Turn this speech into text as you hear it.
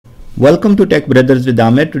Welcome to Tech Brothers with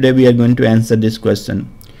Ahmed. Today we are going to answer this question.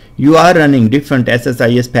 You are running different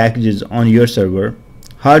SSIS packages on your server.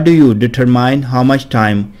 How do you determine how much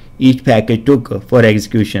time each package took for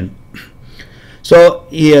execution? So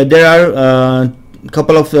here there are a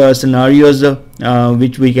couple of scenarios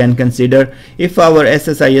which we can consider. If our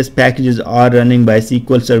SSIS packages are running by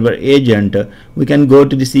SQL Server Agent, we can go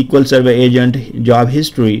to the SQL Server Agent job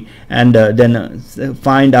history and then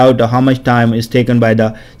find out how much time is taken by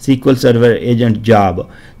the SQL Server Agent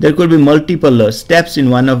job. There could be multiple steps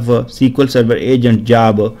in one of SQL Server Agent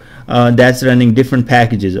job that's running different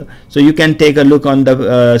packages. So you can take a look on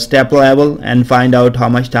the step level and find out how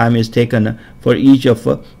much time is taken for each of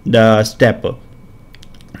the step.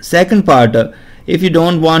 Second part, if you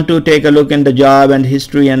don't want to take a look in the job and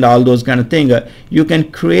history and all those kind of things, you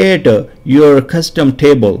can create your custom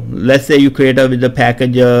table. Let's say you create with the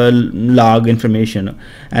package log information,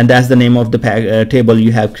 and that's the name of the table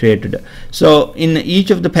you have created. So in each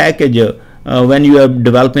of the package, when you are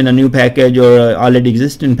developing a new package or already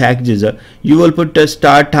existing packages, you will put a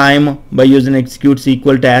start time by using execute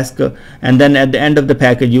SQL task, and then at the end of the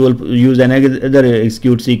package you will use another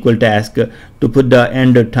execute SQL task to put the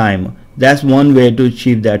end time. That's one way to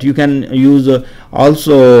achieve that. You can use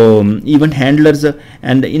also event handlers,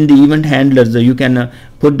 and in the event handlers you can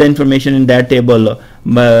put the information in that table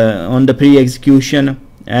on the pre-execution,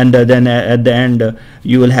 and then at the end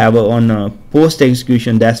you will have on post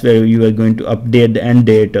execution. That's where you are going to update the end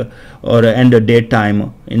date or end date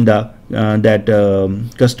time in the that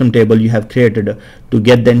custom table you have created to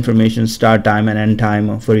get the information start time and end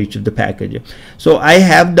time for each of the package. So I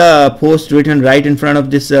have the post written right in front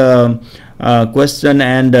of this question,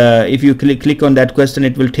 and if you click on that question,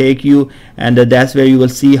 it will take you, and that's where you will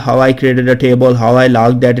see how I created a table, how I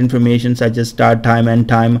logged that information such as start time, end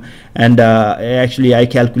time, and actually I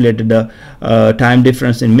calculated the time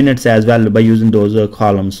difference in minutes as well by using those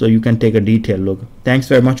columns. So you can take a detailed look. Thanks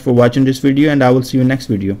very much for watching this video, and I will see you next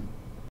video.